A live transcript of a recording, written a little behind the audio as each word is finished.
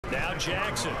Now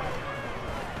Jackson.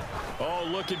 Oh,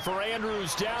 looking for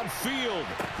Andrews downfield.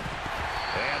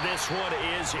 And this one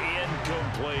is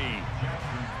incomplete.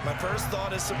 My first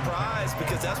thought is surprise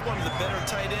because that's one of the better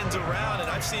tight ends around, and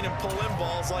I've seen him pull in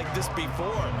balls like this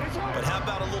before. But how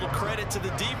about a little credit to the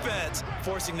defense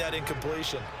forcing that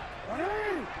incompletion?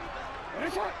 Hey,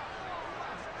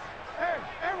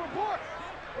 report!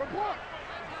 Report!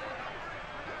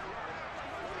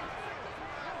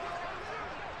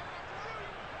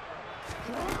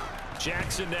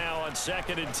 Jackson now on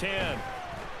 2nd and 10.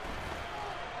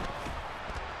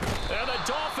 And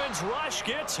the Dolphins rush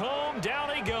gets home. Down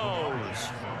he goes.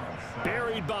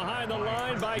 Buried behind the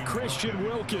line by Christian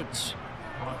Wilkins.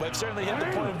 But certainly hit the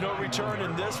point of no return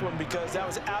in this one because that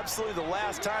was absolutely the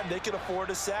last time they could afford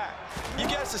a sack. You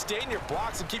got to sustain your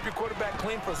blocks and keep your quarterback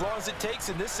clean for as long as it takes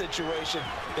in this situation.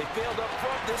 They failed up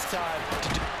front this time.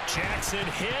 Jackson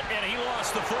hit, and he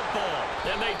lost the football.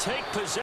 And they take possession.